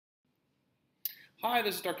Hi,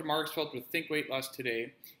 this is Dr. Marksfeld with Think Weight Loss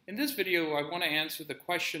today. In this video, I want to answer the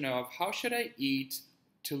question of how should I eat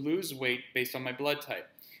to lose weight based on my blood type.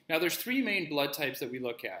 Now, there's three main blood types that we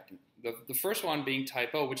look at. The first one being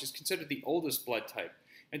type O, which is considered the oldest blood type.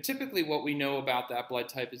 And typically what we know about that blood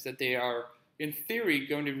type is that they are, in theory,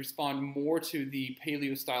 going to respond more to the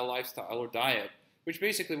paleo-style lifestyle or diet, which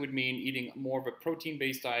basically would mean eating more of a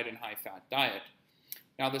protein-based diet and high-fat diet.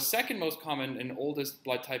 Now, the second most common and oldest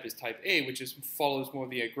blood type is type A, which follows more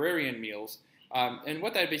of the agrarian meals. And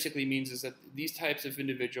what that basically means is that these types of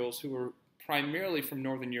individuals who are primarily from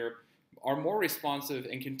Northern Europe are more responsive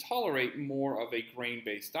and can tolerate more of a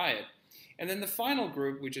grain-based diet. And then the final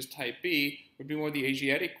group, which is type B, would be more of the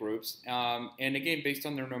Asiatic groups. And again, based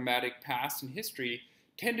on their nomadic past and history,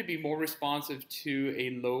 tend to be more responsive to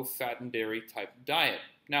a low-fat and dairy type diet.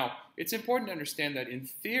 Now, it's important to understand that in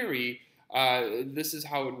theory, this is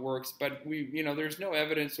how it works, but there's no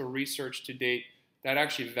evidence or research to date that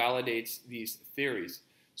actually validates these theories.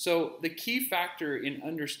 So the key factor in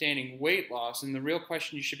understanding weight loss, and the real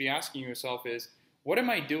question you should be asking yourself is, what am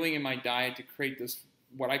I doing in my diet to create this,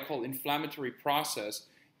 what I call inflammatory process?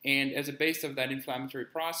 And as a base of that inflammatory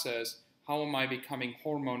process, how am I becoming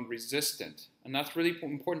hormone resistant? And that's really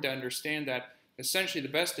important to understand that essentially the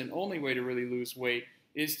best and only way to really lose weight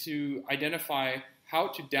is to identify how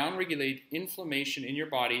to downregulate inflammation in your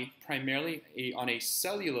body, primarily on a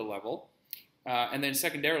cellular level, and then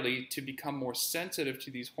secondarily to become more sensitive to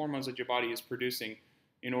these hormones that your body is producing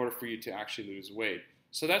in order for you to actually lose weight.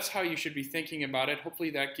 So that's how you should be thinking about it.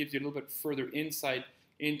 Hopefully that gives you a little bit further insight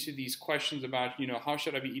into these questions about, how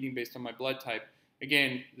should I be eating based on my blood type?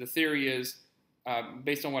 Again, the theory is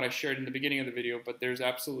based on what I shared in the beginning of the video, but there's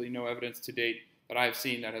absolutely no evidence to date that I've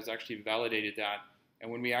seen that has actually validated that. And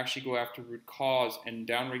when we actually go after root cause and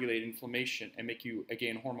downregulate inflammation and make you,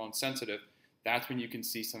 again, hormone sensitive, that's when you can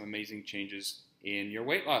see some amazing changes in your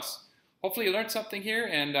weight loss. Hopefully you learned something here,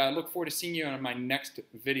 and look forward to seeing you on my next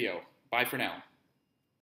video. Bye for now.